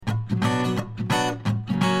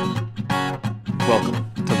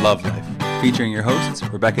Love Life, featuring your hosts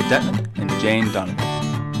Rebecca Detman and Jane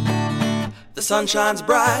Donovan. The sun shines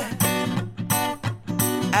bright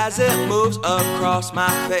as it moves across my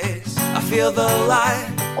face. I feel the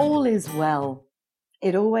light. All is well.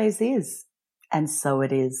 It always is. And so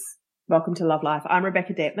it is. Welcome to Love Life. I'm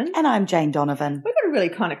Rebecca Detman. And I'm Jane Donovan. We've got a really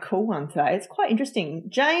kind of cool one today. It's quite interesting.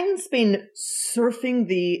 Jane's been surfing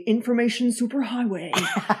the information superhighway.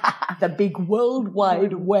 The big World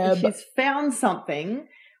Wide Web. She's found something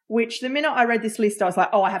which the minute I read this list, I was like,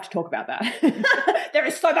 oh, I have to talk about that. There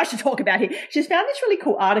is so much to talk about here. She's found this really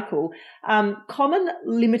cool article, Common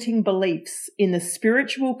Limiting Beliefs in the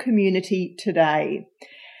Spiritual Community Today.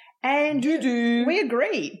 And we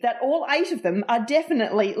agree that all 8 of them are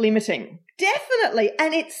definitely limiting. Definitely.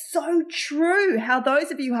 And it's so true how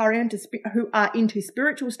those of you who are into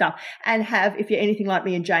spiritual stuff and have, if you're anything like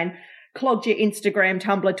me and Jane, clogged your Instagram,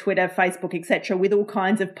 Tumblr, Twitter, Facebook, etc. with all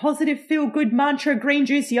kinds of positive, feel-good mantra, green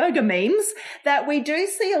juice yoga memes, that we do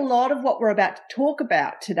see a lot of what we're about to talk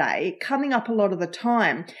about today coming up a lot of the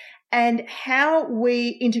time, and how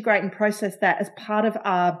we integrate and process that as part of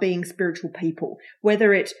our being spiritual people,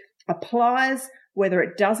 whether it applies, whether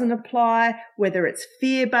it doesn't apply, whether it's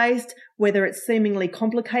fear-based, whether it's seemingly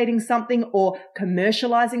complicating something or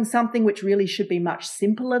commercializing something which really should be much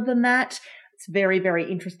simpler than that. It's very, very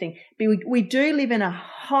interesting. But we do live in a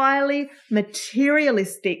highly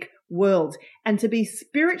materialistic world, and to be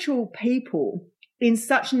spiritual people in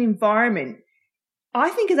such an environment,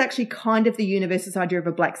 I think, is actually kind of the universe's idea of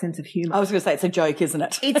a black sense of humor. I was going to say it's a joke, isn't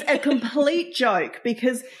it? It's a complete joke,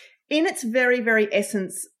 because in its very, very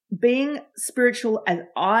essence, being spiritual, as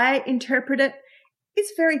I interpret it,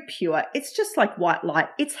 it's very pure. It's just like white light.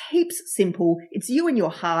 It's heaps simple. It's you and your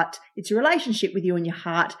heart. It's your relationship with you and your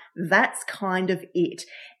heart. That's kind of it.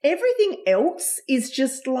 Everything else is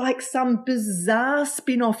just like some bizarre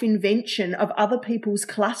spin-off invention of other people's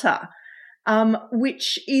clutter,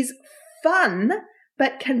 which is fun,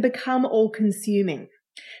 but can become all-consuming.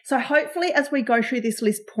 So hopefully, as we go through this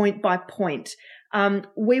list point by point,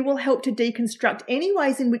 we will help to deconstruct any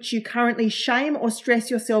ways in which you currently shame or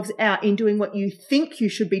stress yourselves out in doing what you think you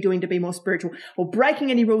should be doing to be more spiritual, or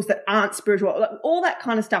breaking any rules that aren't spiritual, all that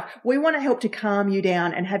kind of stuff. We want to help to calm you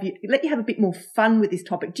down and let you have a bit more fun with this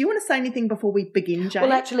topic. Do you want to say anything before we begin, Jane?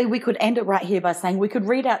 Well, actually, we could end it right here by saying we could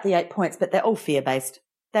read out the 8 points, but they're all fear-based.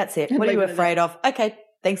 That's it. What are you afraid of? Okay,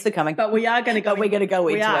 thanks for coming. But we are going to go. We're going to go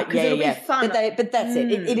into it. Yeah, it'll be fun. But that's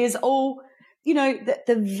it. It is all. You know,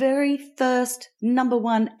 the very first number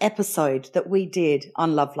 1 episode that we did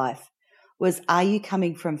on Love Life was, are you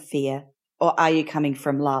coming from fear or are you coming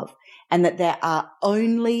from love? And that there are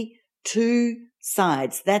only 2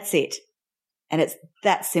 sides. That's it. And it's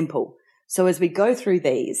that simple. So as we go through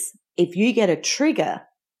these, if you get a trigger,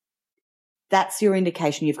 that's your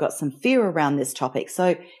indication you've got some fear around this topic.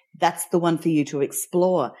 So that's the one for you to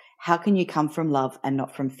explore. How can you come from love and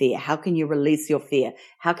not from fear? How can you release your fear?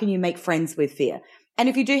 How can you make friends with fear? And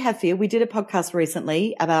if you do have fear, we did a podcast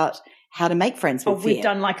recently about how to make friends with fear. We've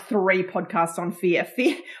done like 3 podcasts on fear.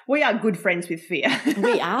 We are good friends with fear.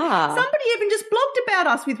 We are. Somebody even just blogged about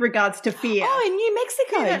us with regards to fear. Oh, in New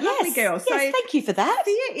Mexico. Yeah, lovely girl. Yes, thank you for that.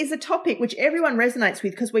 Fear is a topic which everyone resonates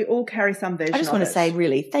with because we all carry some version of it. I just want to say,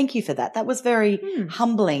 really, thank you for that. That was very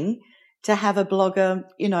humbling to have a blogger,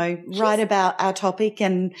 write about our topic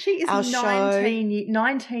and our show. She is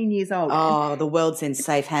 19 years old. Oh, the world's in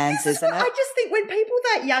safe hands, isn't it? I just think when people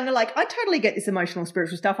that young are like, I totally get this emotional,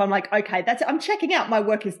 spiritual stuff. I'm like, okay, that's it. I'm checking out. My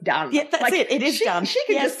work is done. Yeah, that's it. It is done. She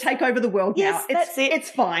can just take over the world now. Yes, that's it.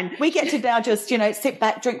 It's fine. We get to now just, sit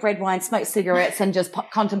back, drink red wine, smoke cigarettes and just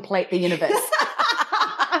contemplate the universe.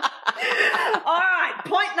 All right.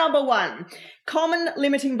 Point number 1. Common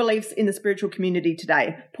limiting beliefs in the spiritual community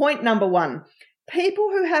today. Point number 1. People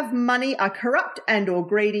who have money are corrupt and or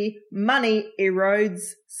greedy. Money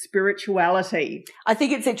erodes spirituality. I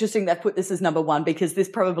think it's interesting they've put this as number 1 because this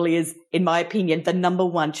probably is, in my opinion, the number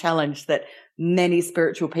 1 challenge that many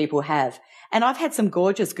spiritual people have. And I've had some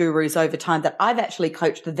gorgeous gurus over time that I've actually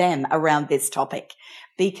coached them around this topic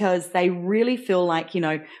because they really feel like,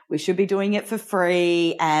 we should be doing it for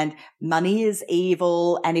free and money is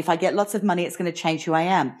evil. And if I get lots of money, it's going to change who I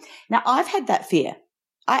am. Now, I've had that fear.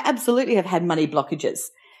 I absolutely have had money blockages.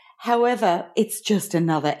 However, it's just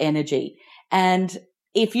another energy. And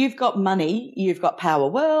if you've got money, you've got power.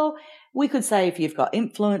 Well, we could say if you've got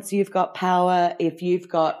influence, you've got power. If you've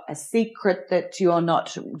got a secret that you're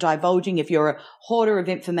not divulging, if you're a hoarder of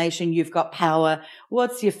information, you've got power.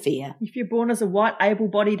 What's your fear? If you're born as a white,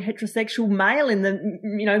 able-bodied, heterosexual male in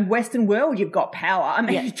the, Western world, you've got power. I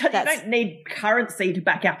mean, you don't need currency to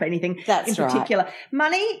back up anything in particular. Right.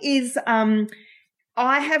 Money is,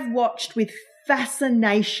 I have watched with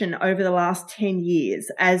fascination over the last 10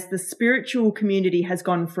 years as the spiritual community has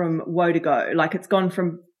gone from woe to go. Like it's gone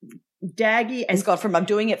from daggy and it's gone from I'm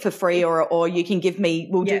doing it for free or you can give me,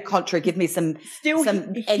 we'll do contra, give me some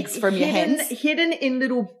eggs from your hens. Hidden in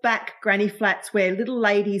little back granny flats where little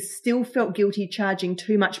ladies still felt guilty charging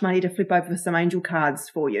too much money to flip over some angel cards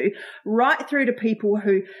for you, right through to people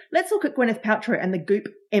who, let's look at Gwyneth Paltrow and the Goop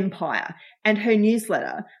Empire and her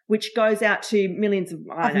newsletter, which goes out to millions of,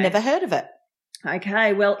 I've never heard of it.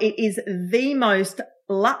 Okay, well, it is the most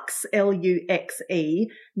luxe, L-U-X-E,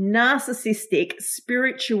 narcissistic,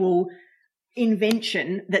 spiritual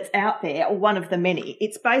invention that's out there, or one of the many.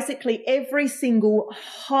 It's basically every single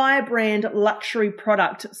high-brand luxury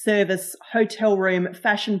product, service, hotel room,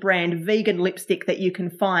 fashion brand, vegan lipstick that you can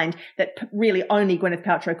find that really only Gwyneth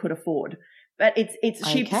Paltrow could afford. But it's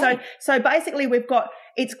cheap. Okay. So basically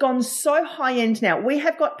it's gone so high-end now. We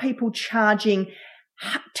have got people charging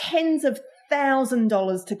tens of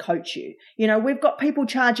 $1,000 to coach you. You know, we've got people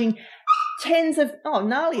charging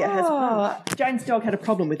Nalia has, Jane's dog had a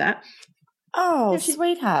problem with that. Oh,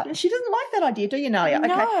 sweetheart. She doesn't like that idea, do you, Nalia?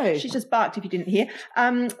 No. Okay. She's just barked if you didn't hear.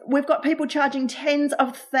 We've got people charging tens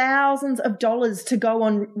of thousands of dollars to go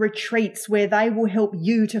on retreats where they will help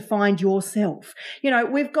you to find yourself. You know,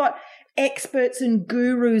 we've got experts and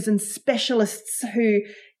gurus and specialists who,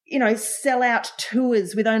 you know, sell out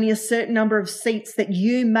tours with only a certain number of seats that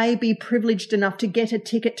you may be privileged enough to get a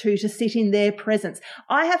ticket to sit in their presence.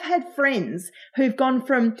 I have had friends who've gone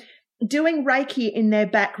from doing Reiki in their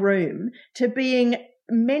back room to being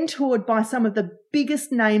mentored by some of the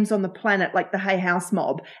biggest names on the planet, like the Hay House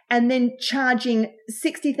mob, and then charging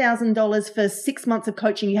 $60,000 for 6 months of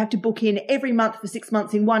coaching. You have to book in every month for 6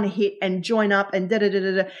 months in one hit and join up and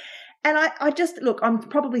da-da-da-da-da. And I just, look, I'm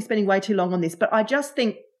probably spending way too long on this, but I just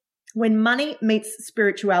think when money meets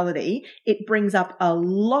spirituality, it brings up a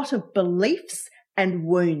lot of beliefs and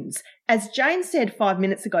wounds. As Jane said 5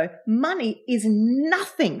 minutes ago, money is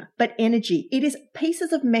nothing but energy. It is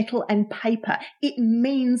pieces of metal and paper. It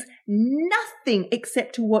means nothing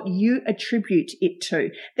except to what you attribute it to.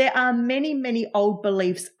 There are many, many old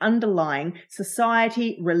beliefs underlying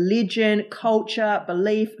society, religion, culture,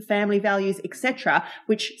 belief, family values, etc.,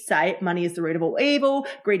 which say money is the root of all evil,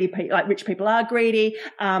 greedy people, like rich people are greedy,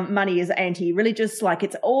 money is anti-religious, like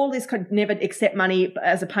it's all this, could never accept money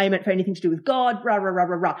as a payment for anything to do with God, rah, rah, rah,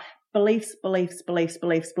 rah, rah. Beliefs, beliefs, beliefs,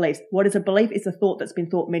 beliefs, beliefs. What is a belief? It's a thought that's been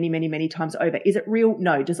thought many, many, many times over. Is it real?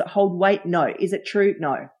 No. Does it hold weight? No. Is it true?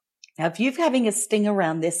 No. Now, if you're having a sting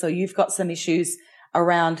around this or you've got some issues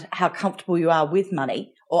around how comfortable you are with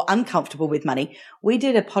money or uncomfortable with money, we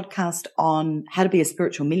did a podcast on how to be a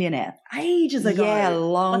spiritual millionaire. Ages ago. Yeah, a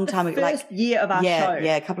long time ago. First year of our show.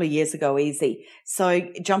 Yeah, a couple of years ago, easy. So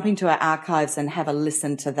jump into our archives and have a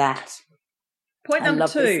listen to that. Point number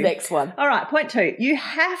 2. This next one. All right, point 2. You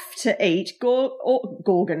have to eat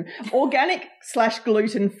organic /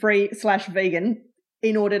 gluten-free / vegan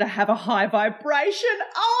in order to have a high vibration.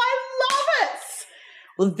 Oh, I love it.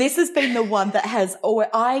 Well, this has been the one that has,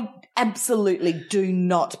 I absolutely do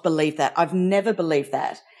not believe that. I've never believed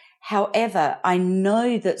that. However, I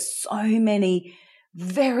know that so many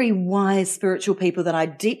very wise spiritual people that I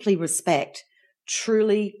deeply respect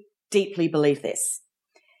truly, deeply believe this.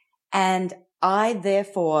 And I,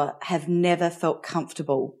 therefore, have never felt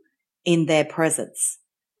comfortable in their presence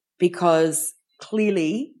because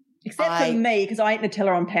clearly... Except for me, because I ate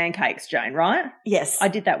Nutella on pancakes, Jane, right? Yes. I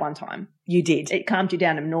did that one time. You did. It calmed you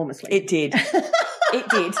down enormously. It did. It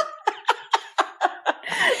did.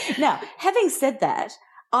 Now, having said that,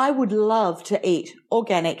 I would love to eat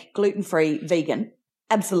organic, gluten-free, vegan.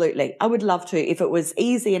 Absolutely. I would love to if it was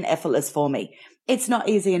easy and effortless for me. It's not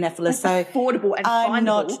easy and effortless. It's so affordable and I'm findable.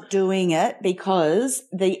 not doing it because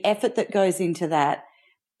the effort that goes into that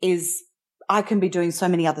is I can be doing so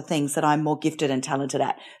many other things that I'm more gifted and talented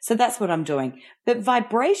at. So that's what I'm doing. But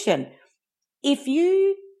vibration, if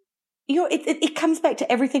it comes back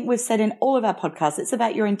to everything we've said in all of our podcasts. It's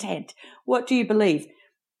about your intent. What do you believe?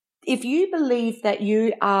 If you believe that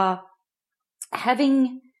you are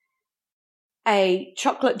having a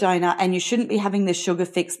chocolate donut and you shouldn't be having this sugar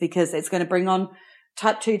fix because it's going to bring on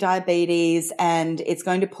type 2 diabetes and it's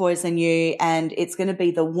going to poison you and it's going to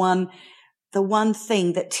be the one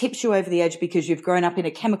thing that tips you over the edge because you've grown up in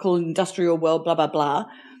a chemical industrial world, blah, blah, blah.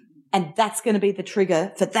 And that's going to be the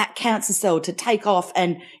trigger for that cancer cell to take off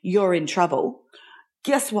and you're in trouble.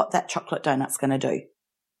 Guess what that chocolate donut's going to do?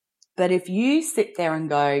 But if you sit there and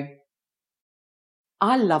go,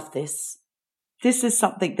 I love this. This is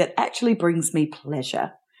something that actually brings me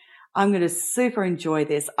pleasure. I'm going to super enjoy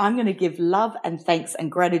this. I'm going to give love and thanks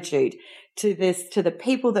and gratitude to this, to the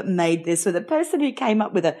people that made this, or the person who came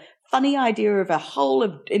up with a funny idea of a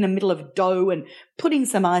hole in the middle of dough and putting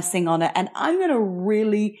some icing on it, and I'm going to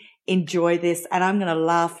really enjoy this and I'm going to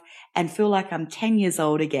laugh and feel like I'm 10 years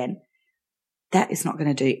old again, that is not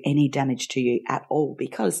going to do any damage to you at all,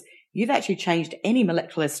 because you've actually changed any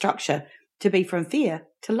molecular structure to be from fear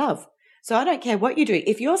to love. So I don't care what you do.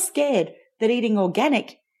 If you're scared that eating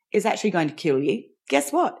organic is actually going to kill you,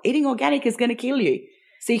 guess what? Eating organic is going to kill you.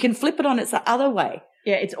 So you can flip it on its the other way.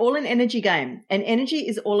 Yeah, it's all an energy game, and energy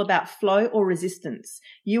is all about flow or resistance.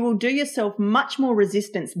 You will do yourself much more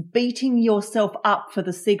resistance beating yourself up for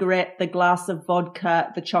the cigarette, the glass of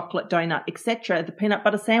vodka, the chocolate donut, etc., the peanut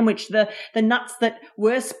butter sandwich, the nuts that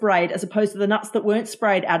were sprayed as opposed to the nuts that weren't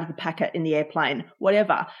sprayed out of the packet in the airplane,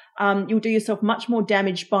 whatever. You'll do yourself much more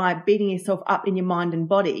damage by beating yourself up in your mind and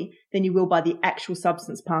body than you will by the actual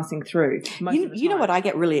substance passing through. You know what I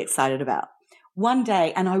get really excited about? One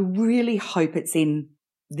day, and I really hope it's in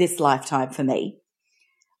this lifetime for me,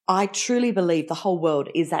 I truly believe the whole world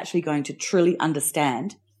is actually going to truly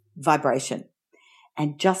understand vibration.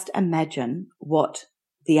 And just imagine what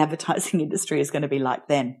the advertising industry is going to be like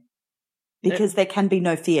then, because there can be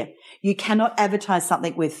no fear. You cannot advertise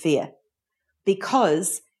something with fear,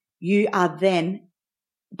 because you are then,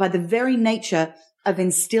 by the very nature of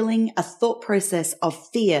instilling a thought process of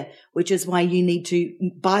fear, which is why you need to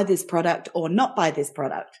buy this product or not buy this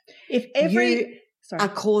product. If are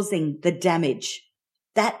causing the damage.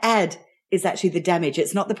 That ad is actually the damage.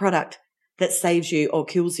 It's not the product that saves you or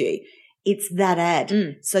kills you. It's that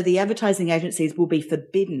ad. So the advertising agencies will be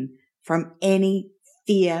forbidden from any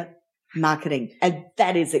fear marketing. And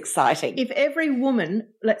that is exciting. If every woman,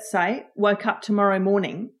 let's say, woke up tomorrow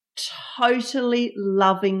morning totally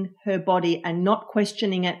loving her body and not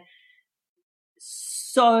questioning it,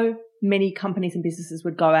 so many companies and businesses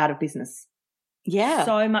would go out of business. Yeah.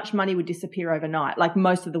 So much money would disappear overnight. Like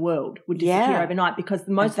most of the world would disappear overnight, because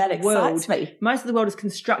most of the world is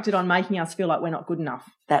constructed on making us feel like we're not good enough.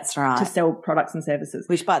 That's right. To sell products and services.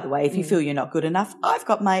 Which, by the way, if you feel you're not good enough, I've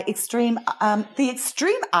got my the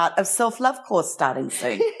extreme art of self-love course starting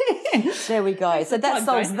soon. There we go. So that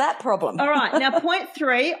solves that problem. All right. Now, point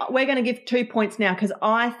 3, we're going to give 2 points now, because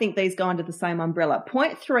I think these go under the same umbrella.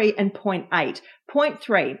 Point 3 and point 8. Point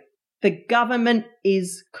 3, the government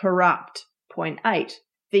is corrupt. Point 8,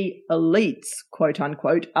 the elites, quote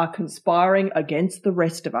unquote, are conspiring against the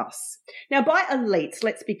rest of us. Now, by elites,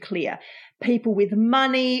 let's be clear. People with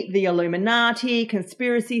money, the Illuminati,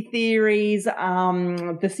 conspiracy theories,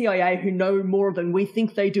 the CIA, who know more than we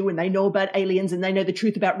think they do, and they know about aliens, and they know the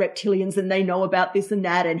truth about reptilians, and they know about this and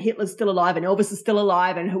that, and Hitler's still alive, and Elvis is still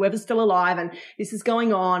alive, and whoever's still alive, and this is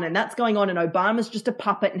going on, and that's going on, and Obama's just a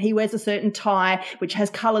puppet, and he wears a certain tie which has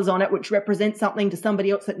colours on it which represent something to somebody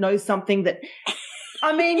else that knows something that...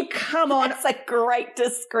 I mean, come on. That's a great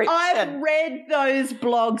description. I've read those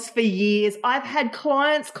blogs for years. I've had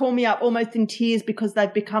clients call me up almost in tears because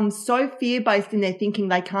they've become so fear-based in their thinking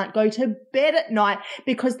they can't go to bed at night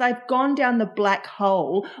because they've gone down the black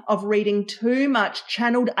hole of reading too much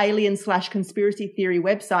channeled alien/conspiracy theory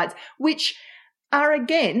websites, which are,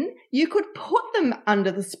 again, you could put them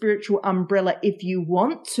under the spiritual umbrella if you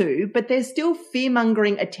want to, but they're still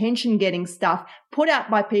fear-mongering, attention-getting stuff put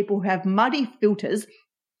out by people who have muddy filters,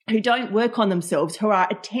 who don't work on themselves, who are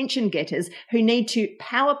attention-getters, who need to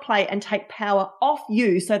power play and take power off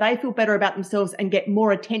you so they feel better about themselves and get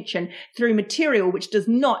more attention through material which does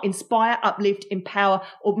not inspire, uplift, empower,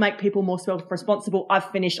 or make people more self-responsible.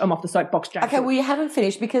 I've finished. I'm off the soapbox, Jack. Okay, well, you haven't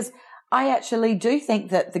finished, because I actually do think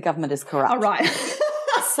that the government is corrupt. All right.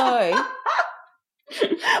 So...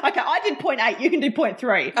 Okay, I did point 8. You can do point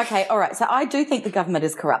 3. Okay, all right. So I do think the government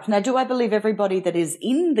is corrupt. Now, do I believe everybody that is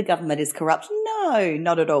in the government is corrupt? No,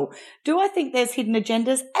 not at all. Do I think there's hidden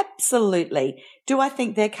agendas? Absolutely. Do I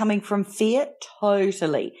think they're coming from fear?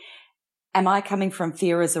 Totally. Am I coming from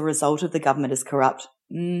fear as a result of the government is corrupt?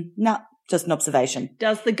 No, just an observation.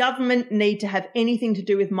 Does the government need to have anything to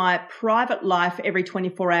do with my private life every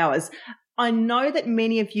 24 hours? I know that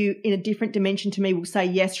many of you in a different dimension to me will say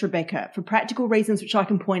yes, Rebecca, for practical reasons which I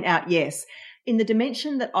can point out, yes. In the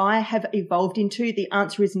dimension that I have evolved into, the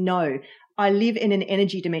answer is no. I live in an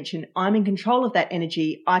energy dimension. I'm in control of that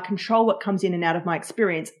energy. I control what comes in and out of my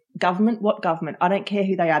experience. Government, what government? I don't care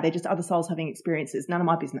who they are. They're just other souls having experiences. None of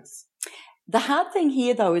my business. The hard thing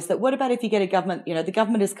here, though, is that what about if you get a government, the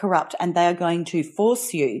government is corrupt and they are going to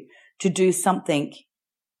force you to do something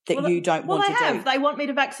that you don't want to do. Well, they have. They want me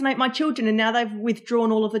to vaccinate my children, and now they've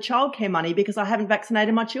withdrawn all of the childcare money because I haven't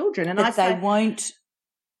vaccinated my children. And they won't.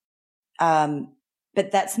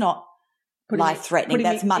 But that's not life-threatening.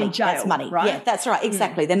 That's money. In jail, that's money. Right? Yeah, that's right.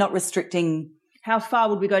 Exactly. They're not restricting How far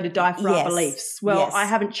would we go to die for our Yes. beliefs? Well, Yes. I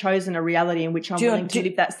haven't chosen a reality in which I'm Do you- willing to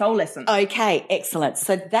live that soul lesson. Okay, excellent.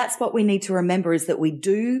 So that's what we need to remember, is that we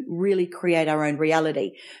do really create our own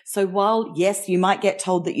reality. So while, yes, you might get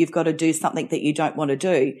told that you've got to do something that you don't want to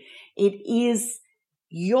do, it is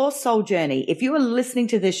your soul journey. If you are listening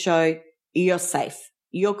to this show, you're safe,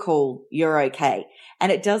 you're cool, you're okay.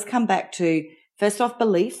 And it does come back to, first off,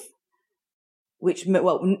 belief,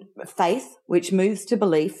 faith, which moves to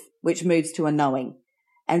belief, which moves to a knowing.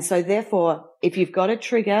 And so therefore, if you've got a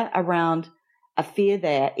trigger around a fear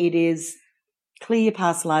there, it is clear your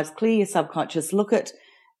past lives, clear your subconscious, look at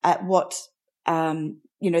what,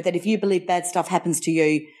 that if you believe bad stuff happens to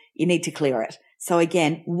you, you need to clear it. So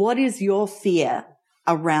again, what is your fear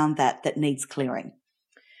around that needs clearing?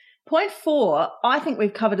 Point 4, I think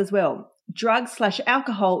we've covered as well.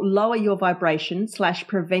 Drugs/alcohol lower your vibration /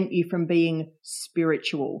 prevent you from being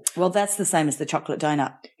spiritual. Well, that's the same as the chocolate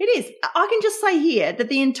donut. It is. I can just say here that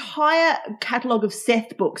the entire catalogue of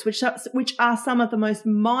Seth books, which are some of the most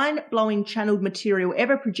mind-blowing channeled material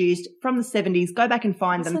ever produced from the 70s, go back and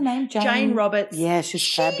find What's them. her name? Jane Roberts. Yeah,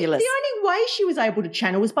 she's fabulous. The only way she was able to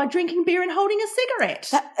channel was by drinking beer and holding a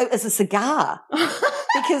cigarette. It was a cigar.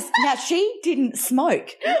 Because now she didn't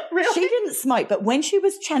smoke. Really? She didn't smoke, but when she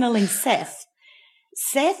was channeling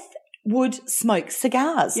Seth would smoke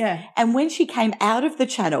cigars. Yeah. And when she came out of the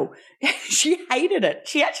channel, she hated it.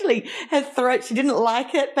 She actually, her throat, she didn't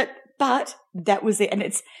like it, but that was it. And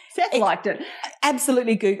Seth liked it.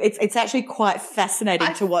 Absolutely good. It's actually quite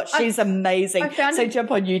fascinating to watch. She's amazing. So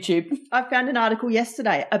jump on YouTube. I found an article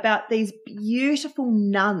yesterday about these beautiful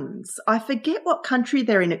nuns. I forget what country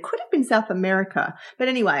they're in. It could have been South America. But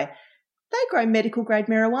anyway, they grow medical grade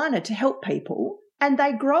marijuana to help people. And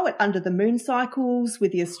they grow it under the moon cycles,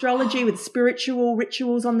 with the astrology, with spiritual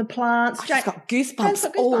rituals on the plants. I just got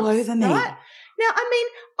goosebumps all over me. Right? Now, I mean,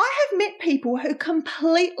 I have met people who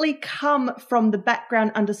completely come from the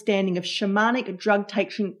background understanding of shamanic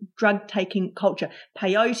drug-taking culture.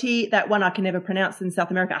 Peyote, that one I can never pronounce in South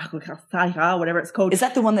America, whatever it's called. Is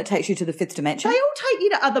that the one that takes you to the fifth dimension? They all take you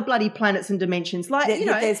to other bloody planets and dimensions.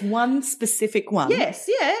 There's one specific one. Yes,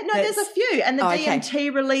 yeah. No, there's a few. And the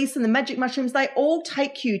DMT release and the magic mushrooms, they all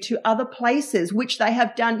take you to other places, which they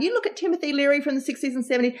have done. You look at Timothy Leary from the 60s and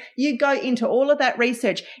 70s, you go into all of that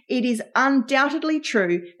research. It is undoubtedly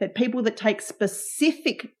true that people that take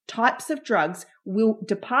specific types of drugs will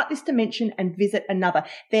depart this dimension and visit another.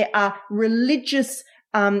 There are religious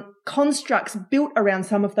constructs built around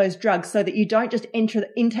some of those drugs so that you don't just enter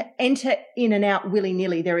in and out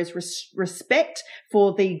willy-nilly. There is respect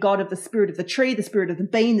for the God of the spirit of the tree, the spirit of the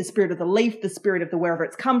bean, the spirit of the leaf, the spirit of the wherever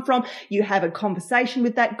it's come from. You have a conversation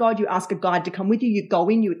with that God. You ask a guide to come with you. You go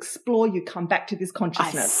in, you explore, you come back to this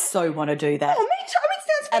consciousness. I so want to do that. Oh, me too. I mean, it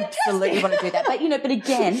sounds fantastic. Absolutely want to do that. But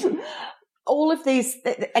again, all of these,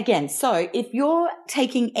 again, so if you're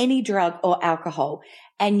taking any drug or alcohol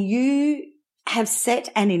and you have set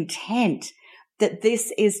an intent that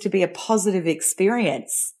this is to be a positive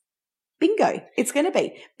experience, bingo, it's going to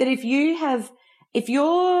be. But if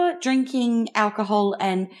you're drinking alcohol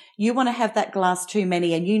and you want to have that glass too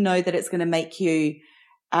many and you know that it's going to make you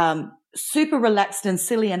super relaxed and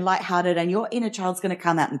silly and lighthearted and your inner child's going to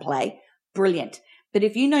come out and play, brilliant. But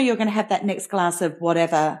if you know you're going to have that next glass of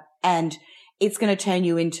whatever and it's going to turn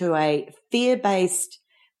you into a fear-based,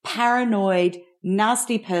 paranoid,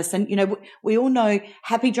 nasty person, we all know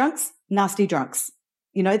happy drunks, nasty drunks.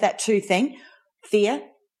 That two thing, fear,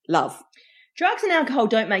 love. Drugs and alcohol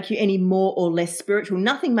don't make you any more or less spiritual.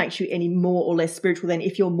 Nothing makes you any more or less spiritual than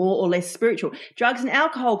if you're more or less spiritual. Drugs and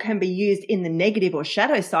alcohol can be used in the negative or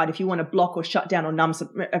shadow side if you want to block or shut down or numb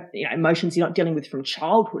some, emotions you're not dealing with from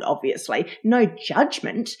childhood, obviously. No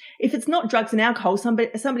judgment. If it's not drugs and alcohol,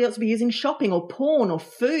 somebody else will be using shopping or porn or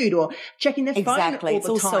food or checking their phone all the time. Exactly. It's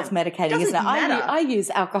all self-medicating, isn't it? I use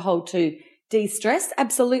alcohol to de-stress,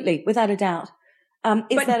 absolutely, without a doubt.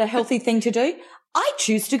 Is that a healthy thing to do? I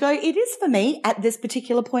choose to go, it is for me at this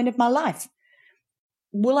particular point of my life.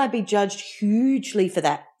 Will I be judged hugely for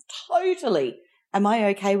that? Totally. Am I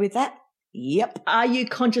okay with that? Yep. Are you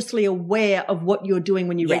consciously aware of what you're doing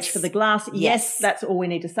when you reach for the glass? Yes. That's all we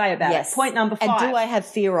need to say about it. Point number 5. And do I have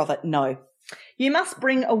fear of it? No. You must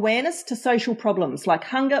bring awareness to social problems like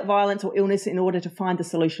hunger, violence, or illness in order to find the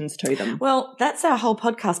solutions to them. Well, that's our whole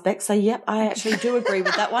podcast, Beck. So, yep, I actually do agree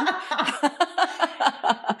with that one.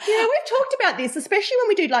 we've talked about this, especially when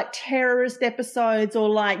we do like terrorist episodes or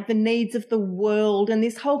like the needs of the world and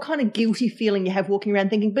this whole kind of guilty feeling you have walking around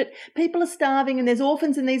thinking, but people are starving and there's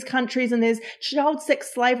orphans in these countries and there's child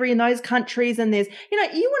sex slavery in those countries and there's, you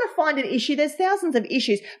want to find an issue. There's thousands of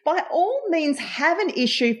issues. By all means, have an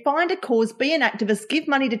issue, find a cause, be an activist, give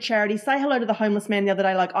money to charity, say hello to the homeless man the other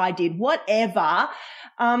day like I did, whatever.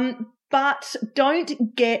 But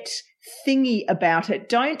don't get thingy about it.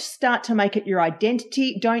 Don't start to make it your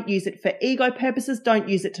identity. Don't use it for ego purposes. Don't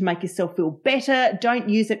use it to make yourself feel better. Don't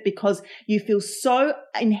use it because you feel so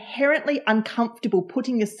inherently uncomfortable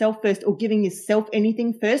putting yourself first or giving yourself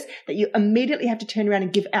anything first that you immediately have to turn around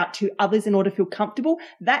and give out to others in order to feel comfortable.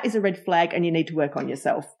 That is a red flag and you need to work on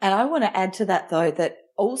yourself. And I want to add to that though, that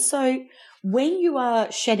also when you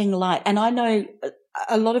are shedding light, and I know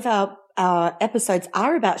a lot of our episodes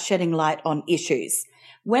are about shedding light on issues.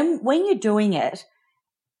 When you're doing it,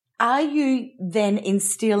 are you then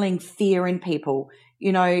instilling fear in people?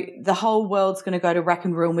 The whole world's going to go to rack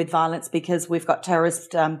and ruin with violence because we've got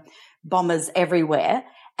terrorist bombers everywhere,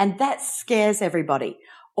 and that scares everybody.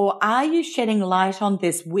 Or are you shedding light on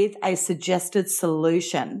this with a suggested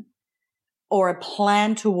solution or a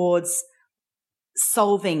plan towards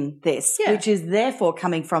solving this, which is therefore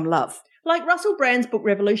coming from love? Like Russell Brand's book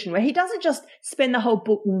Revolution, where he doesn't just spend the whole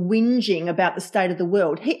book whinging about the state of the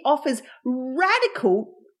world. He offers radical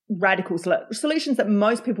solutions that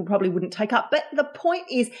most people probably wouldn't take up. But the point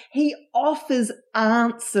is he offers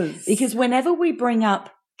answers. Because whenever we bring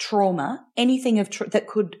up trauma, anything that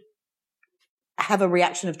could have a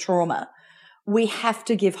reaction of trauma, we have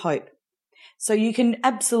to give hope. So you can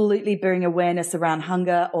absolutely bring awareness around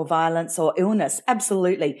hunger or violence or illness,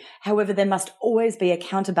 absolutely. However, there must always be a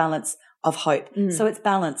counterbalance of hope. So it's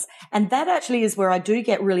balance. And that actually is where I do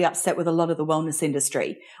get really upset with a lot of the wellness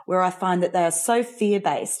industry, where I find that they are so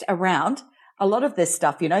fear-based around a lot of this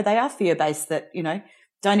stuff. They are fear-based that,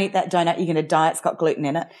 don't eat that donut, you're going to die, it's got gluten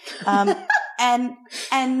in it.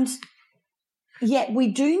 And yet we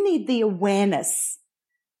do need the awareness,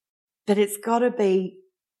 but it's got to be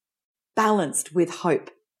balanced with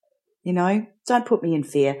hope. Don't put me in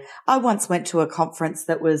fear. I once went to a conference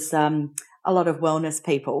that was a lot of wellness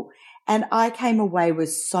people, and I came away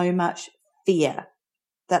with so much fear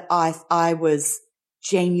that I was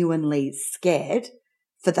genuinely scared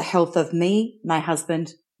for the health of me, my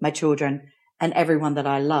husband, my children, and everyone that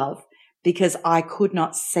I love, because I could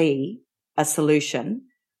not see a solution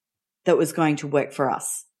that was going to work for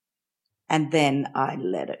us. And then I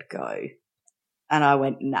let it go. And I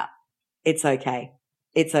went, nah, it's okay.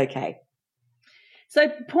 It's okay. So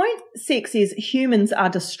point 6 is humans are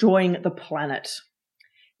destroying the planet.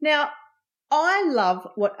 Now, I love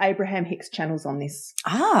what Abraham Hicks channels on this.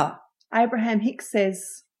 Abraham Hicks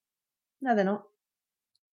says, no, they're not.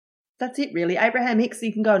 That's it, really. Abraham Hicks,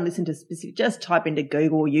 you can go and listen to specific, just type into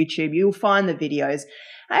Google or YouTube, you'll find the videos.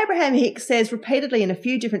 Abraham Hicks says repeatedly in a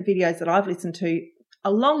few different videos that I've listened to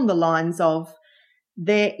along the lines of,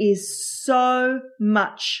 there is so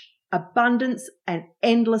much abundance and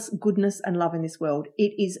endless goodness and love in this world.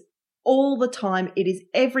 It is all the time. It is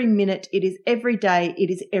every minute. It is every day. It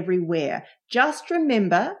is everywhere. Just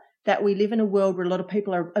remember that we live in a world where a lot of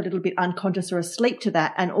people are a little bit unconscious or asleep to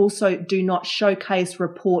that, and also do not showcase,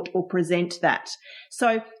 report, or present that.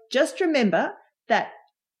 So just remember that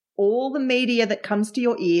all the media that comes to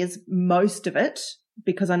your ears, most of it,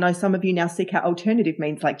 because I know some of you now seek out alternative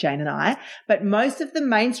means like Jane and I, but most of the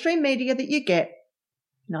mainstream media that you get,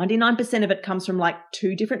 99% of it comes from like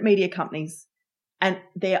 2 different media companies, and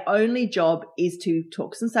their only job is to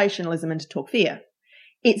talk sensationalism and to talk fear.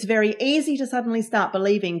 It's very easy to suddenly start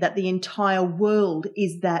believing that the entire world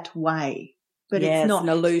is that way. But it's not. An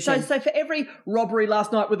illusion. So for every robbery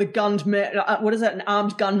last night with a gunned man, an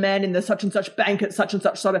armed gunman in the such and such bank at such and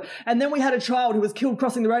such suburb, and then we had a child who was killed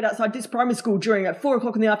crossing the road outside this primary school during at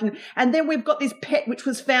 4:00 in the afternoon, and then we've got this pet which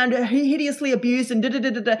was found hideously abused and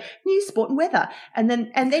news, sport and weather, and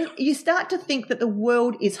then you start to think that the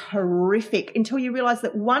world is horrific until you realise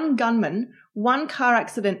that one gunman, one car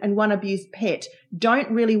accident and one abused pet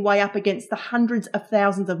don't really weigh up against the hundreds of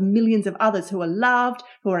thousands of millions of others who are loved,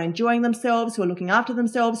 who are enjoying themselves, who are looking after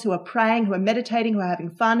themselves, who are praying, who are meditating, who are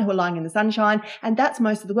having fun, who are lying in the sunshine. And that's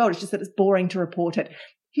most of the world. It's just that it's boring to report it.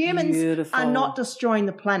 Humans are not destroying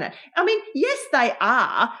the planet. I mean, yes, they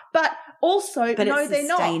are, but also, but no, they're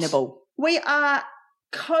not. Sustainable. We are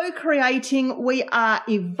co-creating, we are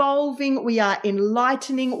evolving, we are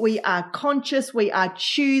enlightening, we are conscious, we are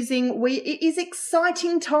choosing. It is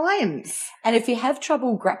exciting times. And if you have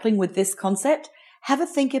trouble grappling with this concept, have a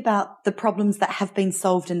think about the problems that have been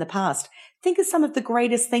solved in the past. Think of some of the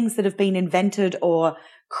greatest things that have been invented or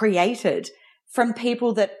created from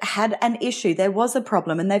people that had an issue. There was a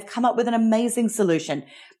problem and they've come up with an amazing solution.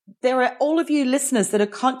 There are all of you listeners that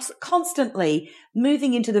are constantly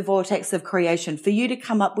moving into the vortex of creation for you to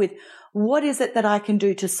come up with, what is it that I can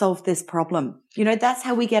do to solve this problem? You know, that's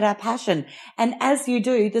how we get our passion. And as you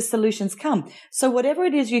do, the solutions come. So whatever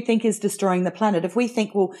it is you think is destroying the planet, if we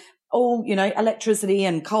think, well, all, you know, electricity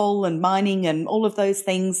and coal and mining and all of those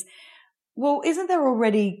things, well, isn't there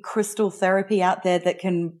already crystal therapy out there that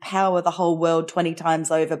can power the whole world 20 times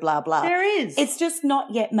over, blah, blah? There is. It's just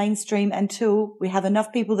not yet mainstream until we have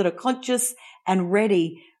enough people that are conscious and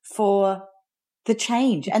ready for the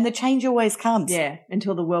change. And the change always comes. Yeah,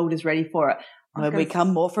 until the world is ready for it. When we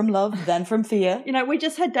come more from love than from fear. You know, we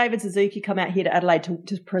just had David Suzuki come out here to Adelaide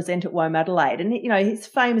to present at WOME Adelaide. And, you know, he's a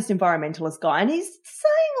famous environmentalist guy. And he's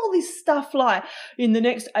saying all this stuff like, in the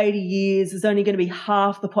next 80 years, there's only going to be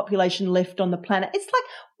half the population left on the planet. It's like,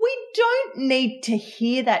 we don't need to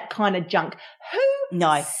hear that kind of junk. Who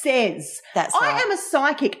says? That's I right. am a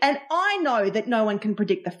psychic and I know that no one can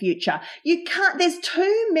predict the future. You can't, there's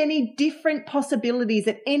too many different possibilities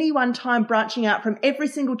at any one time branching out from every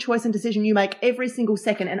single choice and decision you make every single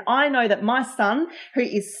second. And I know that my son, who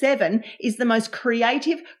is 7, is the most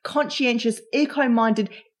creative, conscientious, eco-minded,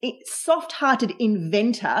 soft-hearted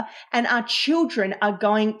inventor, and our children are they're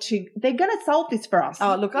going to solve this for us.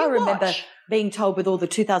 Oh, look, I remember being told with all the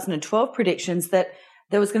 2012 predictions that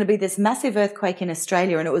there was going to be this massive earthquake in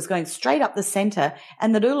Australia and it was going straight up the centre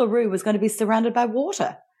and that Uluru was going to be surrounded by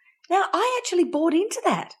water. Now, I actually bought into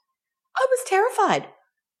that. I was terrified.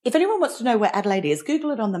 If anyone wants to know where Adelaide is,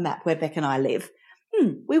 Google it on the map where Beck and I live.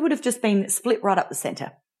 We would have just been split right up the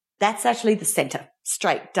centre. That's actually the centre.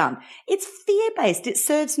 Straight, done. It's fear-based. It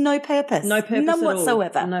serves no purpose. No purpose None at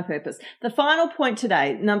whatsoever. all. No purpose. The final point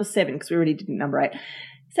today, number 7, because we already did number 8.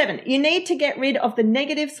 7, you need to get rid of the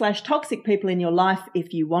negative/toxic people in your life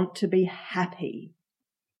if you want to be happy.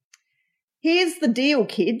 Here's the deal,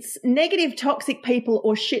 kids. Negative, toxic people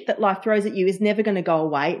or shit that life throws at you is never going to go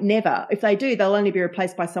away. Never. If they do, they'll only be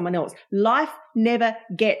replaced by someone else. Life never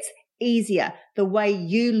gets easier. The way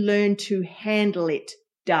you learn to handle it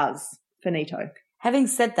does. Finito. Having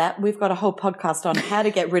said that, we've got a whole podcast on how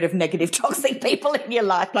to get rid of negative, toxic people in your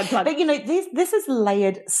life. Plug. But, you know, this is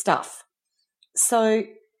layered stuff. So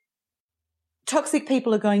toxic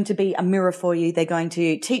people are going to be a mirror for you. They're going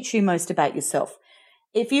to teach you most about yourself.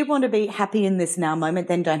 If you want to be happy in this now moment,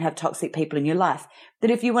 then don't have toxic people in your life.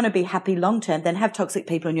 But if you want to be happy long term, then have toxic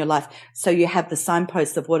people in your life so you have the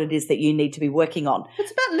signposts of what it is that you need to be working on.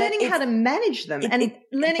 It's about learning how to manage them and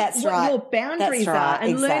learning what your boundaries are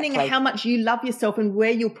and learning how much you love yourself and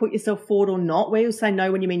where you'll put yourself forward or not, where you'll say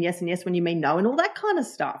no when you mean yes and yes when you mean no, and all that kind of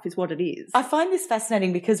stuff is what it is. I find this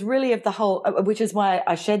fascinating because really of the whole, which is why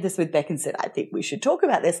I shared this with Beck and said, I think we should talk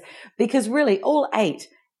about this, because really all 8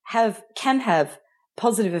 can have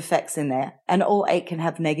positive effects in there and all 8 can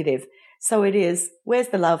have negative. So it is, where's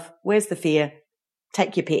the love? Where's the fear?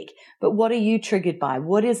 Take your pick. But what are you triggered by?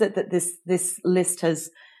 What is it that this list has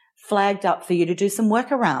flagged up for you to do some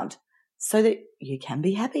work around so that you can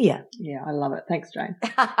be happier? Yeah, I love it. Thanks, Jane.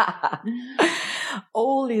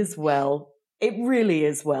 All is well. It really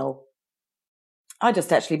is well. I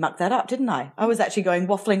just actually mucked that up, didn't I? I was actually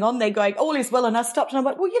waffling on there going, all is well, and I stopped and I'm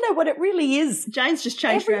like, well, you know what? It really is. Jane's just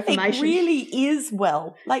changed her affirmation. Everything really is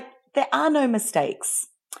well. Like, there are no mistakes.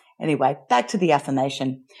 Anyway, back to the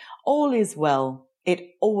affirmation. All is well. It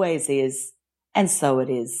always is. And so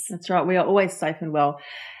it is. That's right. We are always safe and well.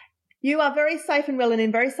 You are very safe and well and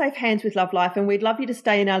in very safe hands with Love Life, and we'd love you to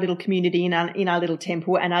stay in our little community, in our little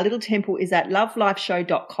temple, and our little temple is at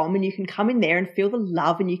lovelifeshow.com, and you can come in there and feel the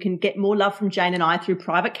love, and you can get more love from Jane and I through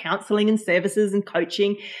private counselling and services and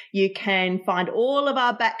coaching. You can find all of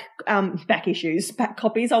our back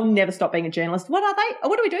copies. I'll never stop being a journalist. What are they?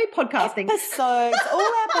 What do we do? Podcasting. Episodes. All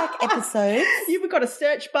our back episodes. You've got a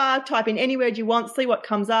search bar, type in any word you want, see what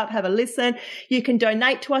comes up, have a listen. You can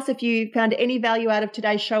donate to us if you found any value out of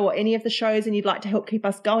today's show or any of the shows and you'd like to help keep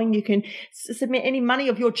us going. You can submit any money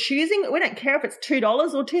of your choosing. We don't care if it's $2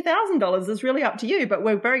 or $2,000. It's really up to you, but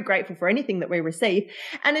we're very grateful for anything that we receive.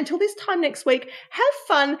 And until this time next week, have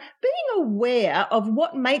fun being aware of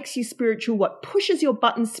what makes you spiritual, what pushes your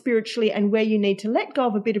buttons spiritually, and where you need to let go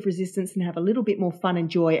of a bit of resistance and have a little bit more fun and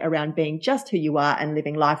joy around being just who you are and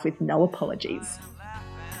living life with no apologies.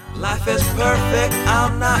 Life is perfect,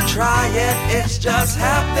 I'm not trying, it's just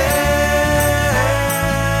happening.